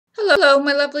Hello,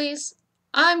 my lovelies.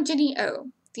 I'm Jenny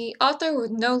O, the author with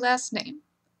no last name,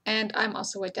 and I'm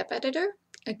also a dev editor,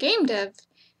 a game dev,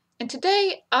 and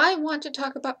today I want to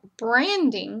talk about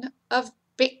branding of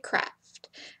Bitcraft.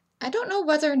 I don't know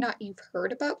whether or not you've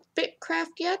heard about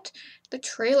Bitcraft yet. The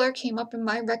trailer came up in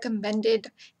my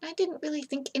recommended, and I didn't really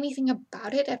think anything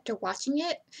about it after watching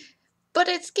it. But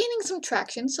it's gaining some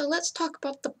traction, so let's talk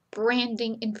about the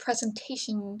branding and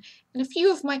presentation and a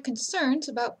few of my concerns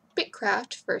about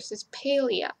Bitcraft versus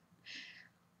Palia.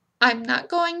 I'm not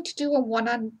going to do a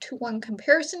one-to-one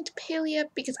comparison to Palia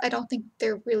because I don't think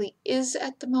there really is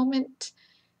at the moment.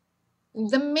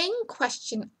 The main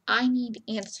question I need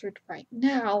answered right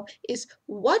now is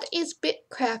what is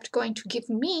Bitcraft going to give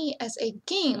me as a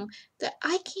game that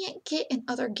I can't get in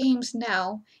other games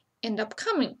now and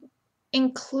upcoming,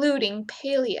 including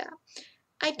Palia?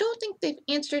 I don't think they've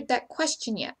answered that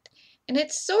question yet, and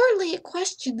it's sorely a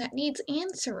question that needs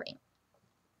answering.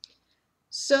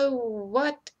 So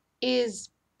what is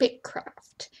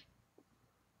Bitcraft?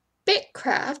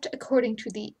 Bitcraft, according to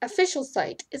the official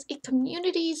site, is a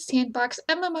community sandbox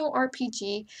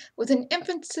MMORPG with an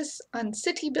emphasis on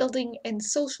city building and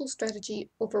social strategy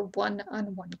over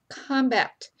one-on-one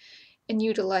combat, and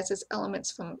utilizes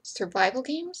elements from survival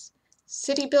games,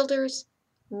 city builders,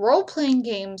 role-playing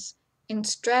games, and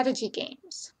strategy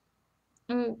games.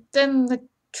 And then the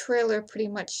trailer pretty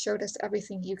much showed us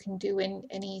everything you can do in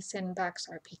any sandbox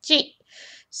RPG.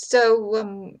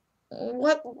 So,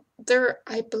 what they're,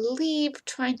 I believe,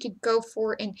 trying to go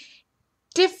for in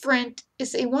different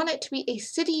is they want it to be a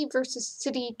city versus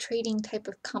city trading type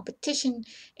of competition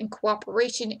and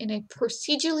cooperation in a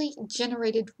procedurally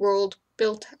generated world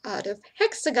built out of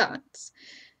hexagons,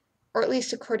 or at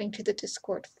least according to the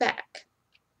Discord FAQ.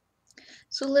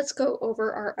 So let's go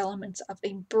over our elements of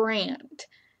a brand.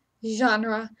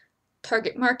 Genre,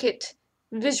 target market,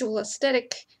 visual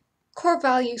aesthetic, core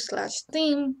value /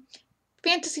 theme,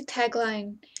 fantasy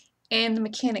tagline, and the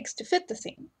mechanics to fit the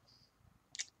theme.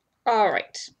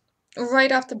 Alright,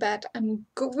 right off the bat, I'm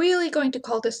really going to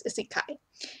call this isekai.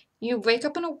 You wake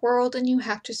up in a world and you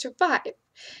have to survive.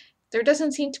 There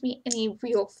doesn't seem to be any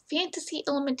real fantasy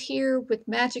element here with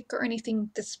magic or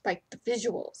anything despite the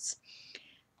visuals.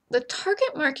 The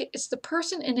target market is the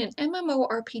person in an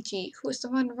MMORPG who is the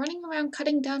one running around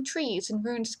cutting down trees in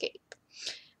RuneScape.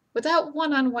 Without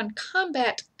one-on-one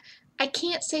combat, I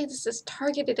can't say this is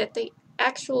targeted at the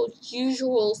actual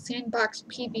usual sandbox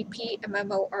PvP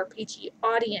MMORPG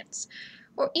audience,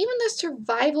 or even the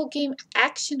survival game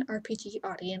action RPG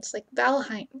audience like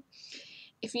Valheim.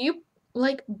 If you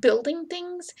like building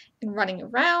things and running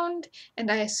around,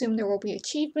 and I assume there will be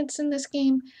achievements in this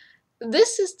game,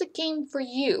 this is the game for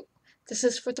you. This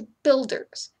is for the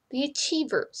builders, the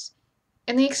achievers,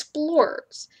 and the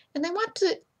explorers. And they want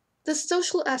the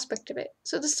social aspect of it.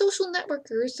 So the social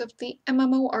networkers of the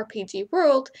MMORPG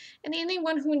world, and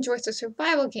anyone who enjoys a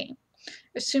survival game,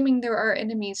 assuming there are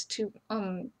enemies to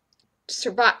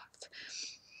survive.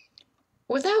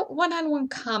 Without one-on-one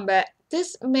combat,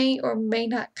 this may or may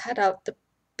not cut out the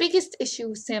biggest issue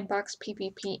with sandbox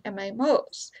PvP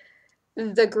MMOs,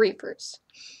 the griefers.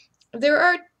 There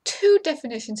are two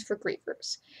definitions for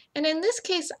griefers, and in this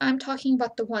case I'm talking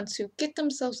about the ones who get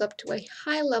themselves up to a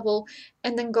high level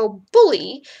and then go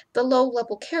bully the low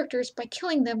level characters by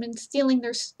killing them and stealing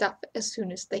their stuff as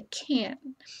soon as they can.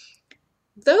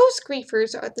 Those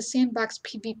griefers are the sandbox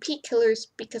PvP killers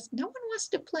because no one wants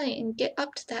to play and get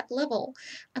up to that level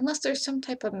unless there's some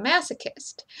type of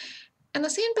masochist. And the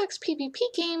sandbox PvP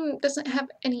game doesn't have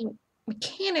any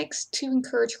mechanics to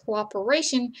encourage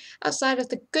cooperation outside of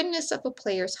the goodness of a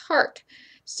player's heart.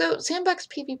 So sandbox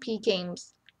PvP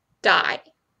games die.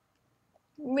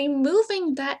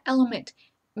 Removing that element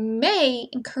may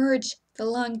encourage the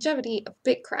longevity of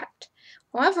Bitcraft.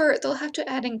 However, they'll have to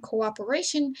add in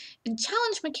cooperation and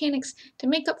challenge mechanics to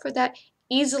make up for that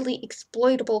easily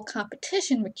exploitable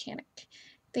competition mechanic.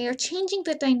 They are changing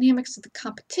the dynamics of the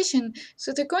competition,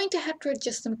 so they're going to have to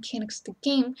adjust the mechanics of the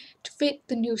game to fit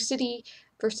the new city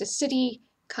versus city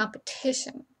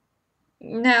competition.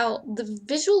 Now, the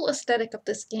visual aesthetic of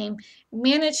this game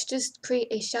managed to create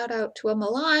a shout out to a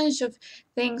melange of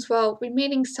things while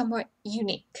remaining somewhat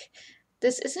unique.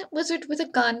 This isn't Wizard with a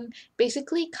gun,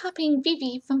 basically copying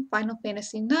Vivi from Final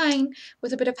Fantasy IX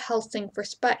with a bit of Helsing for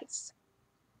spice.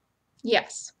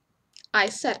 Yes, I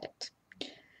said it.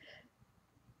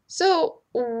 So,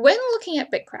 when looking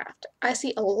at Bitcraft, I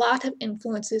see a lot of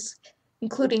influences,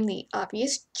 including the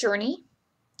obvious Journey,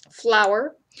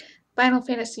 Flower, Final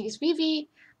Fantasy's Vivi.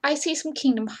 I see some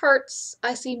Kingdom Hearts,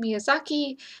 I see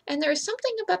Miyazaki, and there's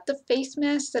something about the face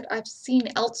mask that I've seen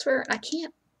elsewhere and I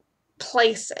can't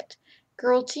place it.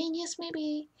 Girl Genius,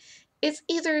 maybe? It's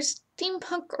either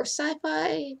steampunk or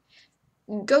sci-fi,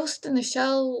 Ghost in the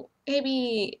Shell,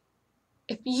 maybe.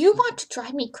 If you want to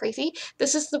drive me crazy,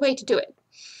 this is the way to do it.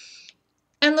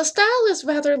 And the style is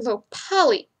rather low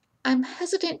poly. I'm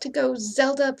hesitant to go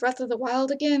Zelda Breath of the Wild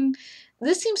again.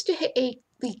 This seems to hit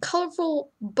the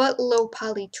colorful but low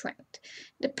poly trend.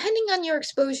 Depending on your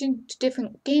exposure to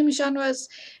different game genres,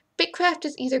 Bitcraft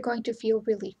is either going to feel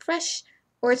really fresh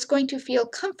or it's going to feel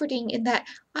comforting in that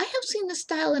I have seen this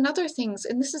style in other things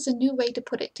and this is a new way to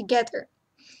put it together.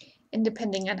 And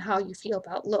depending on how you feel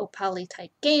about low poly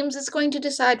type games, it's going to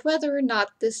decide whether or not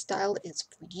this style is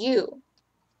for you.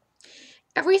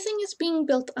 Everything is being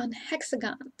built on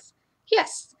hexagons.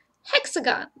 Yes,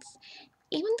 hexagons!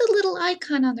 Even the little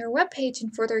icon on their webpage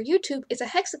and for their YouTube is a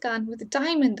hexagon with a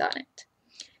diamond on it.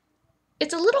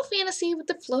 It's a little fantasy with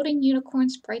the floating unicorn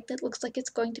sprite that looks like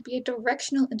it's going to be a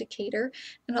directional indicator,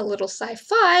 and a little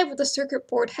sci-fi with the circuit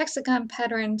board hexagon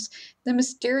patterns, the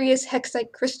mysterious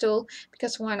hexite crystal,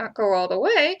 because why not go all the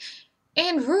way,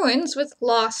 and ruins with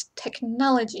lost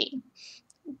technology.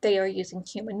 They are using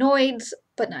humanoids,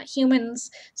 but not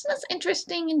humans, so that's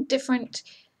interesting and different.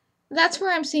 That's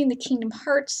where I'm seeing the Kingdom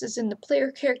Hearts is in the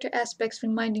player character aspects,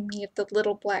 reminding me of the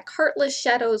little black heartless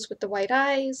shadows with the white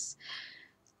eyes.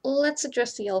 Let's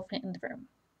address the elephant in the room.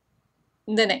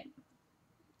 The name.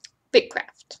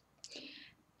 Bitcraft.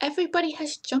 Everybody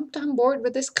has jumped on board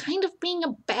with this kind of being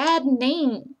a bad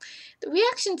name. The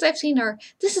reactions I've seen are,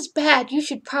 this is bad, you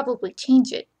should probably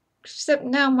change it. Except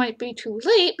now might be too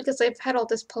late because they've had all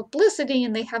this publicity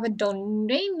and they have a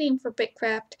domain name for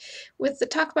Bitcraft. With the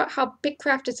talk about how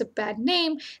Bitcraft is a bad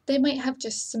name, they might have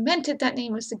just cemented that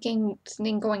name as the game's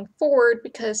name going forward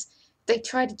because they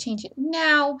try to change it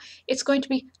now. It's going to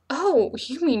be, oh,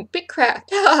 you mean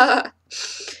Bitcraft.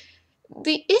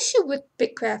 The issue with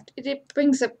Bitcraft is it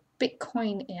brings up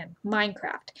Bitcoin and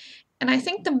Minecraft. And I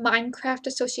think the Minecraft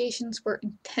associations were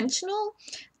intentional.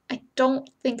 I don't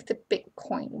think the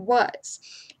Bitcoin was.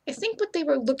 I think what they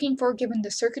were looking for, given the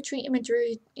circuitry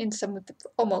imagery in some of the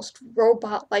almost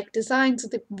robot-like designs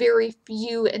of the very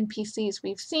few NPCs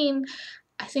we've seen,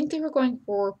 I think they were going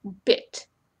for bit,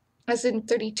 as in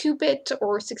 32-bit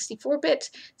or 64-bit,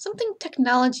 something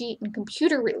technology and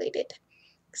computer related.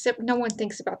 Except no one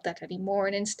thinks about that anymore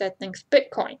and instead thinks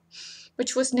Bitcoin,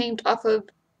 which was named off of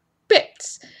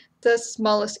bits, the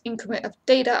smallest increment of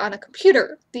data on a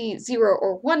computer, the 0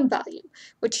 or 1 value.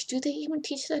 Which, do they even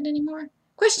teach that anymore?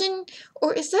 Question,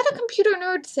 or is that a computer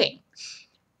nerd thing?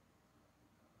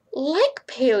 Like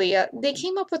Palia, they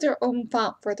came up with their own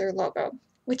font for their logo,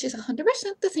 which is 100%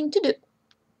 the thing to do.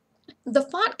 The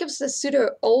font gives a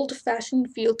pseudo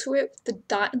old-fashioned feel to it with the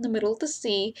dot in the middle of the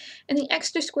C and the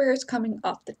extra squares coming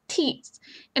off the T's,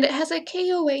 and it has a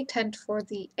KOA tint for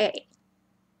the A.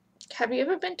 Have you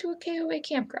ever been to a KOA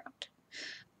campground?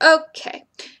 Okay.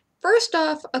 First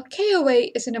off, a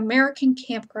KOA is an American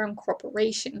campground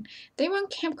corporation. They run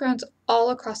campgrounds all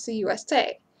across the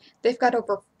USA. They've got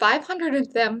over 500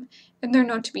 of them, and they're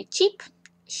known to be cheap,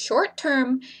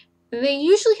 short-term. They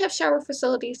usually have shower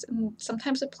facilities and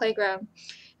sometimes a playground,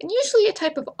 and usually a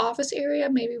type of office area,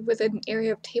 maybe with an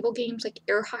area of table games like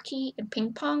air hockey and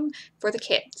ping pong for the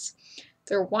kids.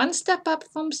 They're one step up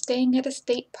from staying at a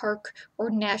state park or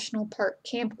national park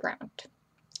campground.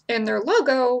 And their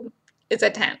logo is a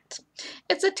tent.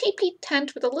 It's a teepee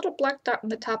tent with a little black dot on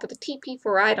the top of the teepee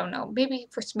for, I don't know, maybe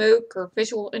for smoke or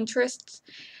visual interests.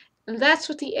 And that's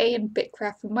what the A in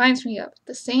Bitcraft reminds me of,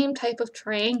 the same type of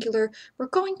triangular, we're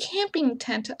going camping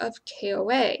tent of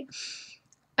KOA.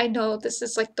 I know this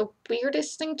is like the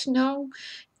weirdest thing to know.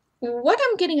 What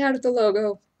I'm getting out of the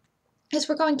logo is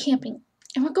we're going camping,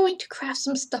 and we're going to craft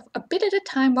some stuff a bit at a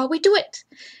time while we do it.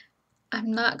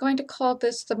 I'm not going to call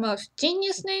this the most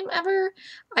genius name ever.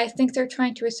 I think they're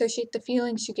trying to associate the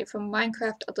feelings you get from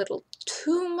Minecraft a little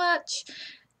too much.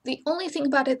 The only thing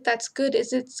about it that's good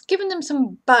is it's given them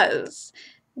some buzz.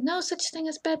 No such thing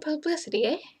as bad publicity,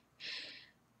 eh?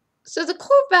 So the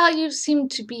core values seem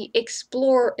to be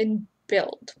explore and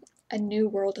build. A new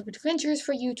world of adventures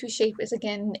for you to shape is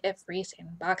again every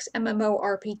sandbox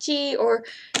MMORPG or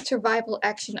survival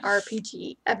action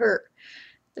RPG ever.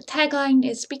 The tagline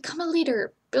is become a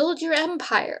leader, build your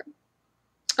empire.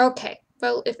 Okay,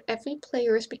 well, if every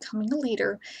player is becoming a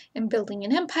leader and building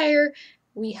an empire,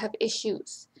 we have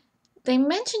issues. They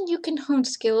mention you can hone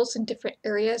skills in different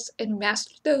areas and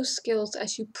master those skills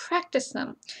as you practice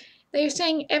them. They are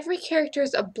saying every character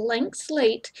is a blank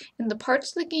slate, and the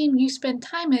parts of the game you spend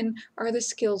time in are the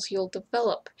skills you'll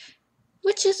develop.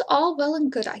 Which is all well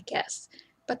and good, I guess.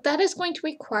 But that is going to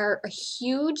require a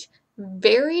huge,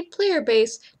 varied player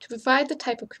base to provide the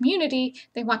type of community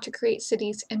they want to create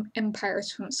cities and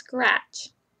empires from scratch.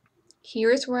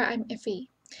 Here's where I'm iffy.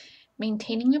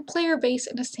 Maintaining a player base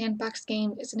in a sandbox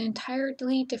game is an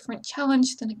entirely different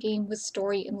challenge than a game with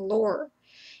story and lore.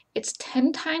 It's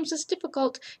 10 times as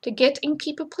difficult to get and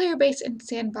keep a player base in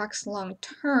sandbox long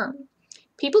term.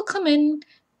 People come in,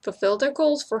 fulfill their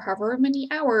goals for however many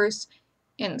hours,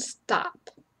 and stop.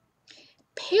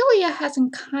 Palia has in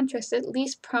contrast at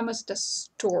least promised a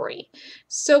story,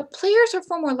 so players are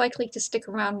far more likely to stick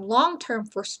around long term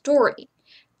for story.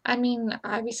 I mean,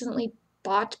 I recently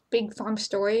bought Big Farm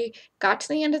Story, got to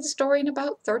the end of the story in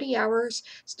about 30 hours,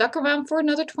 stuck around for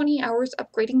another 20 hours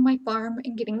upgrading my farm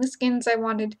and getting the skins I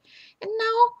wanted, and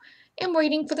now am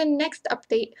waiting for the next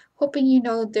update, hoping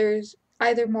there's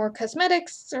either more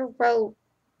cosmetics or, well,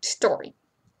 story.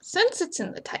 Since it's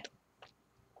in the title.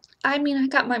 I mean, I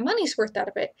got my money's worth out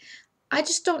of it. I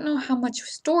just don't know how much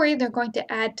story they're going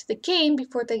to add to the game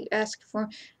before they ask for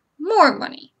more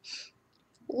money.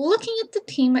 Looking at the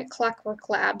team at Clockwork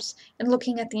Labs and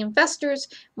looking at the investors,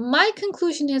 my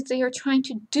conclusion is they are trying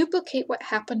to duplicate what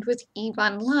happened with EVE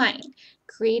Online,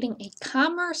 creating a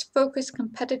commerce-focused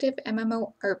competitive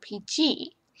MMORPG.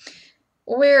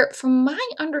 Where, from my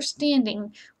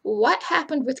understanding, what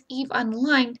happened with EVE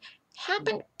Online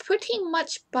happened pretty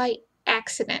much by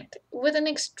accident, with an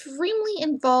extremely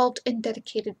involved and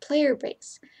dedicated player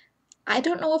base. I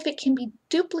don't know if it can be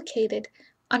duplicated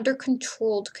under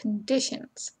controlled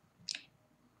conditions.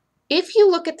 If you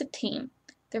look at the team,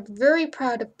 they're very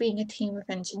proud of being a team of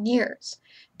engineers.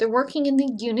 They're working in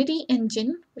the Unity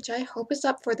engine, which I hope is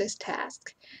up for this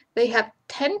task. They have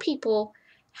 10 people,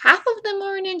 half of them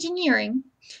are in engineering.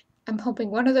 I'm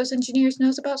hoping one of those engineers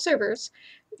knows about servers.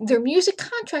 Their music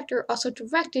contractor also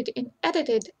directed and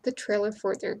edited the trailer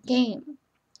for their game.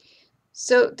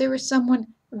 So there is someone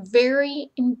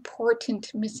very important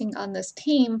missing on this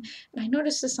team, and I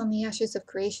noticed this on the Ashes of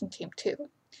Creation team too.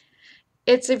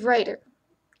 It's a writer,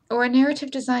 or a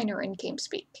narrative designer in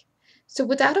GameSpeak. So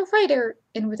without a writer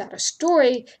and without a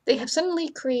story, they have suddenly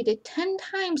created 10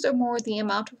 times or more the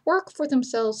amount of work for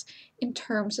themselves in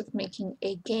terms of making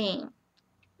a game.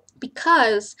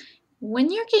 Because when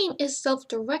your game is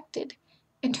self-directed,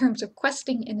 in terms of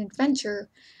questing and adventure,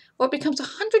 what becomes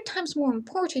 100 times more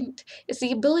important is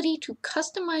the ability to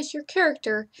customize your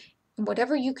character and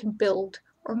whatever you can build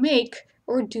or make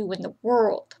or do in the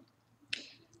world.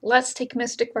 Let's take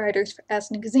Mystic Riders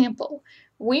as an example.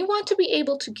 We want to be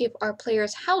able to give our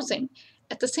players housing.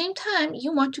 At the same time,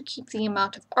 you want to keep the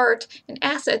amount of art and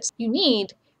assets you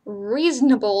need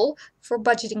reasonable for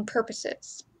budgeting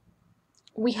purposes.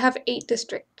 We have 8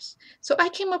 districts, so I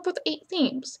came up with 8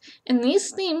 themes. And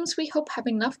these themes we hope have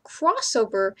enough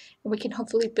crossover, and we can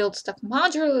hopefully build stuff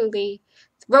modularly,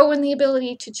 throw in the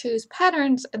ability to choose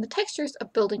patterns and the textures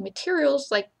of building materials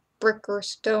like brick or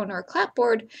stone or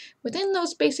clapboard. Within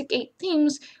those basic 8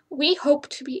 themes, we hope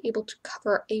to be able to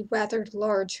cover a rather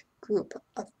large group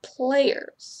of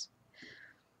players.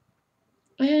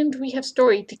 And we have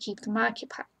story to keep them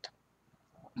occupied.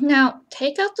 Now,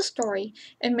 take out the story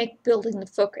and make building the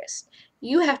focus.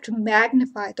 You have to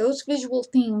magnify those visual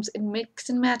themes and mix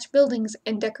and match buildings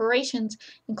and decorations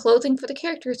and clothing for the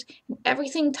characters and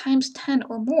everything times 10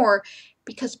 or more,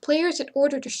 because players, in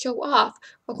order to show off,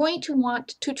 are going to want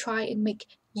to try and make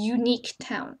unique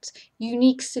towns,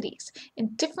 unique cities,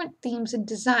 and different themes and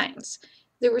designs.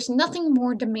 There is nothing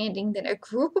more demanding than a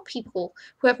group of people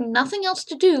who have nothing else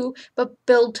to do but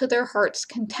build to their heart's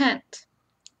content.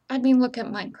 I mean, look at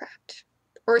Minecraft,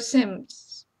 or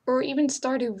Sims, or even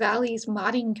Stardew Valley's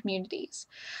modding communities.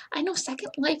 I know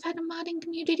Second Life had a modding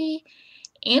community.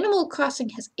 Animal Crossing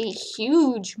has a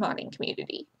huge modding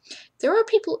community. There are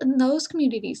people in those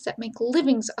communities that make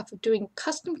livings off of doing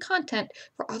custom content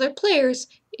for other players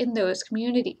in those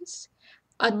communities.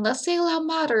 Unless they allow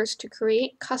modders to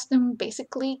create custom,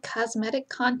 basically cosmetic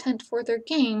content for their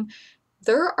game,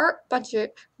 their art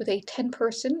budget with a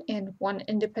 10-person and 1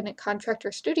 independent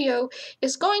contractor studio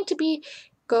is going to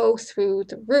go through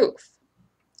the roof.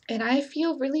 And I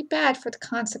feel really bad for the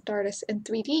concept artists and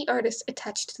 3D artists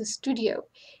attached to the studio.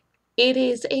 It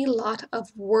is a lot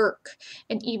of work,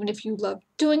 and even if you love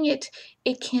doing it,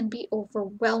 it can be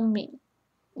overwhelming.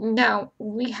 Now,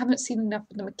 we haven't seen enough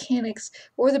of the mechanics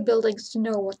or the buildings to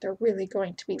know what they're really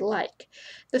going to be like.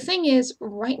 The thing is,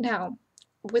 right now,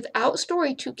 without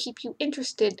story to keep you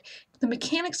interested, the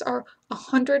mechanics are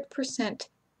 100%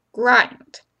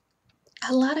 grind.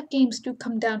 A lot of games do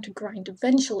come down to grind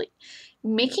eventually.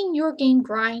 Making your game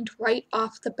grind right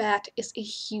off the bat is a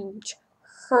huge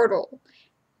hurdle.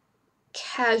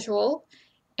 Casual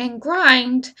and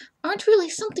grind aren't really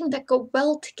something that go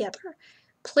well together.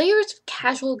 Players of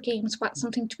casual games want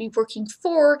something to be working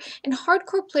for, and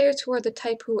hardcore players who are the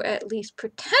type who at least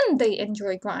pretend they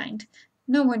enjoy grind,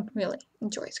 no one really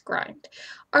enjoys grind,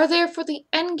 are there for the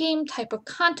endgame type of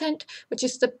content, which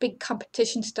is the big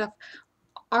competition stuff,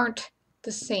 aren't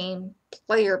the same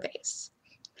player base.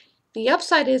 The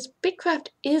upside is Bitcraft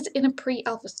is in a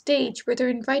pre-alpha stage where they're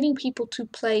inviting people to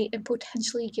play and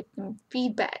potentially give them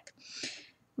feedback.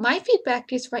 My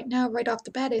feedback is right now, right off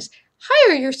the bat, is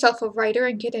hire yourself a writer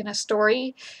and get in a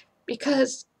story,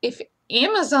 because if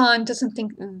Amazon doesn't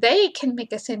think they can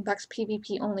make a sandbox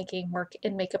PvP only game work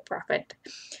and make a profit,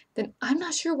 then I'm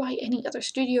not sure why any other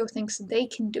studio thinks they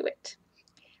can do it.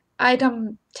 I'd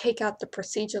take out the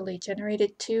procedurally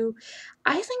generated too.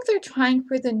 I think they're trying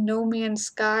for the No Man's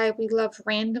Sky, we love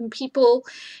random people,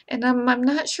 and I'm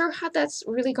not sure how that's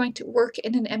really going to work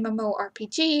in an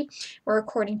MMORPG, where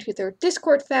according to their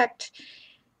Discord fact,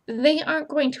 they aren't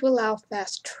going to allow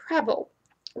fast travel.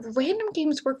 Random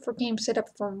games work for games set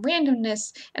up for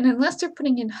randomness, and unless they're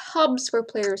putting in hubs where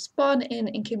players spawn in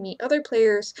and can meet other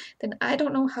players, then I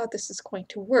don't know how this is going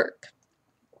to work.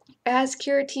 As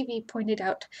Kira TV pointed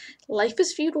out, Life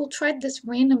is Feudal tried this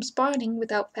random spawning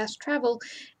without fast travel,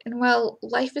 and while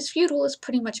Life is Feudal is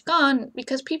pretty much gone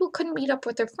because people couldn't meet up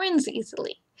with their friends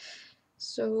easily.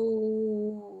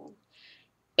 So...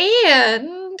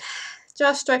 And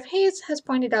Josh Strife Hayes has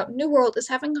pointed out New World is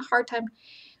having a hard time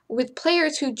with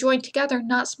players who join together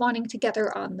not spawning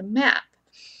together on the map.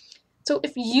 So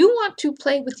if you want to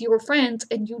play with your friends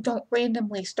and you don't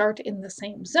randomly start in the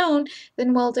same zone,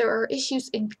 then well, there are issues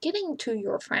in getting to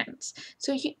your friends.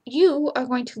 So you are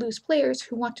going to lose players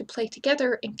who want to play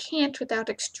together and can't without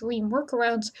extreme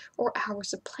workarounds or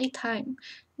hours of playtime.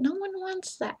 No one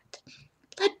wants that.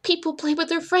 Let people play with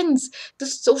their friends, the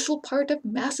social part of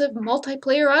massive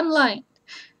multiplayer online.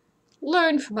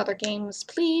 Learn from other games,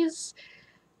 please.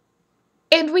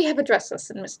 And we have addressed this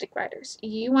in Mythic Riders.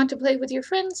 You want to play with your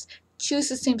friends? Choose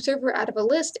the same server out of a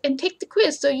list and take the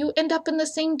quiz so you end up in the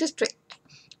same district.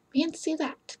 Fancy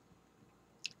that.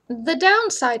 The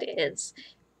downside is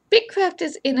Bitcraft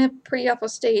is in a pre-alpha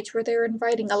stage where they're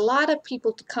inviting a lot of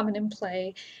people to come in and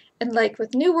play, and like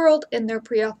with New World in their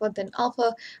pre-alpha then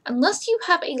alpha, unless you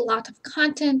have a lot of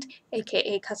content,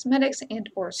 aka cosmetics and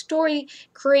or story,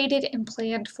 created and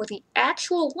planned for the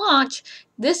actual launch,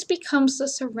 this becomes the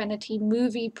Serenity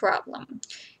movie problem.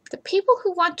 The people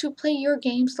who want to play your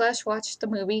game / watch the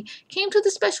movie came to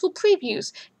the special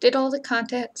previews, did all the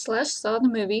content / saw the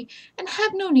movie, and had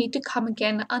no need to come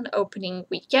again on opening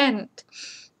weekend.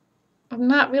 I'm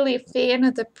not really a fan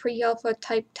of the pre-alpha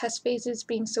type test phases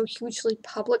being so hugely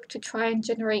public to try and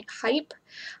generate hype.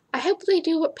 I hope they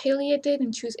do what Palia did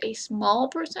and choose a small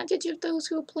percentage of those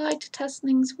who apply to test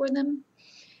things for them.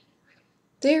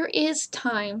 There is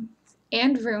time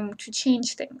and room to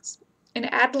change things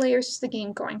and add layers to the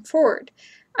game going forward.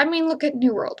 I mean, look at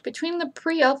New World. Between the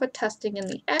pre-alpha testing and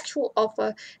the actual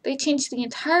alpha, they changed the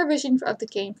entire vision of the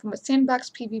game from a sandbox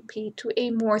PvP to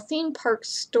a more theme park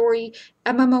story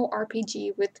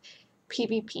MMORPG with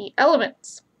PvP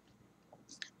elements.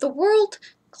 The world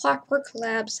Clockwork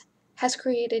Labs has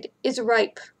created is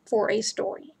ripe for a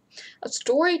story. A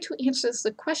story to answer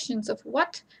the questions of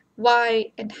what,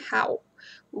 why, and how.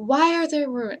 Why are there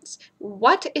ruins?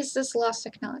 What is this lost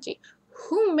technology?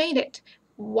 Who made it?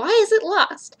 Why is it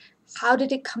lost? How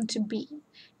did it come to be?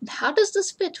 And how does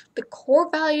this fit with the core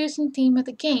values and theme of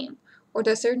the game? Or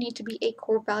does there need to be a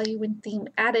core value and theme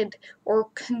added or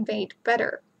conveyed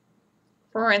better?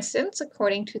 For instance,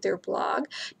 according to their blog,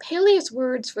 Palea's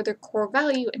words for their core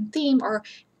value and theme are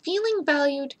feeling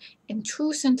valued and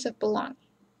true sense of belonging.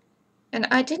 And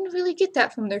I didn't really get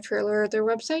that from their trailer or their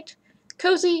website.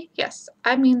 Cozy, yes.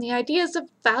 I mean, the ideas of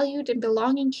valued and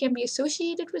belonging can be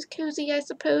associated with cozy, I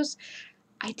suppose.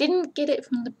 I didn't get it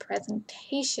from the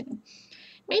presentation.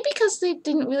 Maybe because they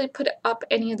didn't really put up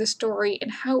any of the story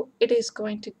and how it is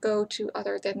going to go to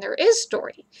other than there is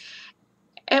story.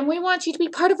 And we want you to be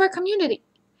part of our community.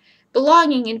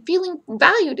 Belonging and feeling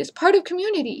valued is part of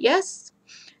community, yes?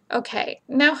 Okay,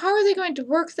 now how are they going to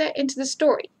work that into the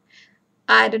story?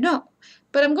 I don't know,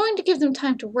 but I'm going to give them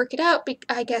time to work it out,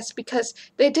 I guess, because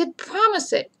they did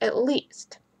promise it, at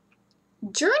least.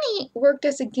 Journey worked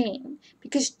as a game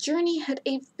because Journey had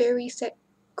a very set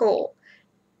goal.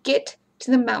 Get to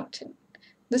the mountain.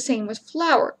 The same with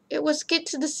Flower. It was get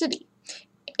to the city.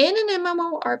 In an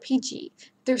MMORPG,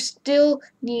 there still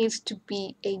needs to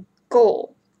be a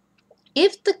goal.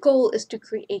 If the goal is to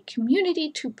create a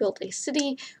community to build a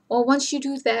city, well, once you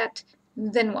do that,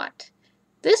 then what?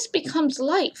 This becomes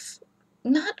life,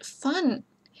 not fun.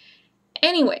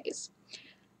 Anyways,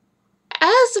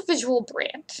 as a visual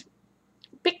brand,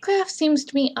 Bitcraft seems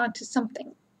to be onto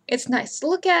something. It's nice to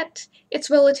look at, it's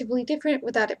relatively different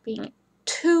without it being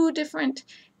too different.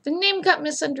 The name got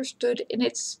misunderstood and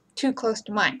it's too close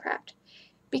to Minecraft.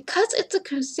 Because it's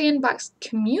a sandbox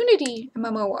community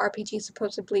MMORPG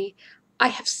supposedly, I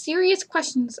have serious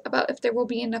questions about if there will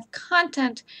be enough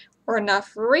content or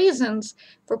enough reasons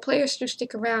for players to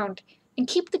stick around and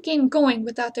keep the game going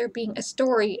without there being a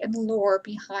story and lore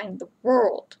behind the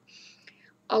world.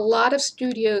 A lot of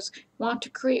studios want to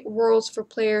create worlds for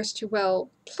players to, well,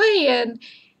 play in,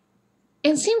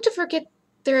 and seem to forget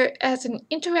that as an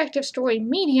interactive story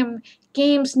medium,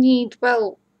 games need,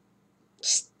 well,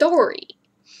 story.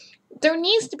 There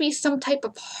needs to be some type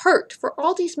of heart for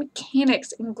all these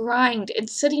mechanics and grind and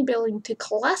city building to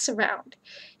coalesce around.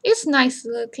 It's nice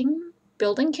looking,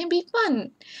 building can be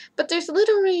fun, but there's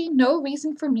literally no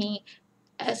reason for me,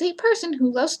 as a person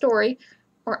who loves story,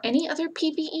 or any other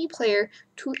PvE player,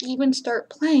 to even start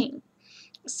playing.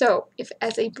 So, if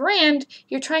as a brand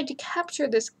you're trying to capture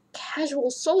this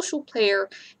casual social player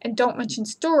and don't mention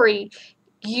story,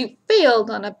 you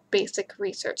failed on a basic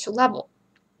research level.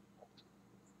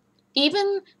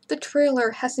 Even the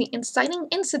trailer has the inciting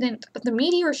incident of the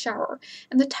meteor shower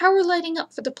and the tower lighting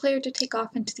up for the player to take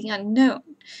off into the unknown.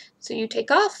 So you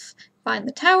take off, find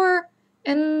the tower,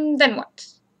 and then what?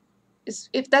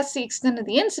 If that's the extent of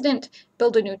the incident,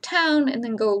 build a new town and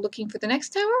then go looking for the next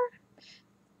tower?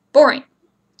 Boring.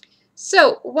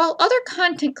 So, while other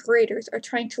content creators are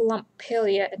trying to lump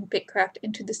Palia and Bitcraft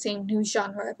into the same new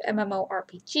genre of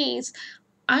MMORPGs,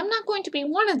 I'm not going to be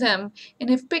one of them, and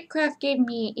if Bitcraft gave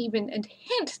me even a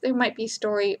hint there might be a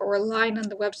story or a line on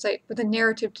the website with a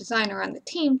narrative designer on the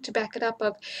team to back it up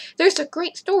of, there's a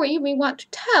great story we want to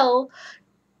tell,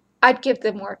 I'd give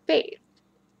them more faith.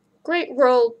 Great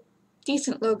world,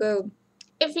 decent logo,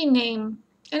 iffy name,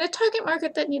 and a target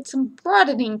market that needs some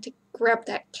broadening to grab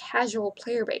that casual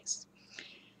player base.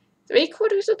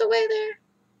 3/4 of the way there?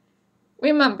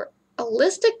 Remember, a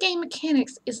list of game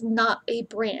mechanics is not a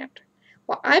brand.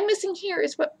 What I'm missing here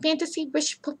is what fantasy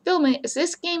wish fulfillment is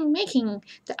this game making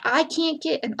that I can't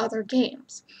get in other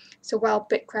games. So while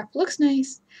Bitcraft looks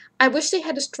nice, I wish they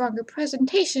had a stronger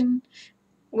presentation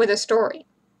with a story.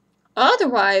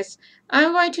 Otherwise,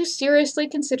 I'm going to seriously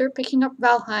consider picking up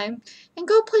Valheim and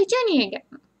go play Journey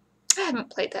again. I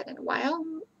haven't played that in a while.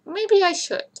 Maybe I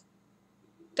should.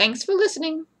 Thanks for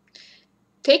listening.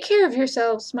 Take care of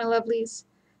yourselves, my lovelies.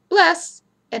 Bless,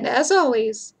 and as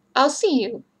always, I'll see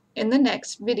you in the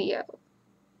next video.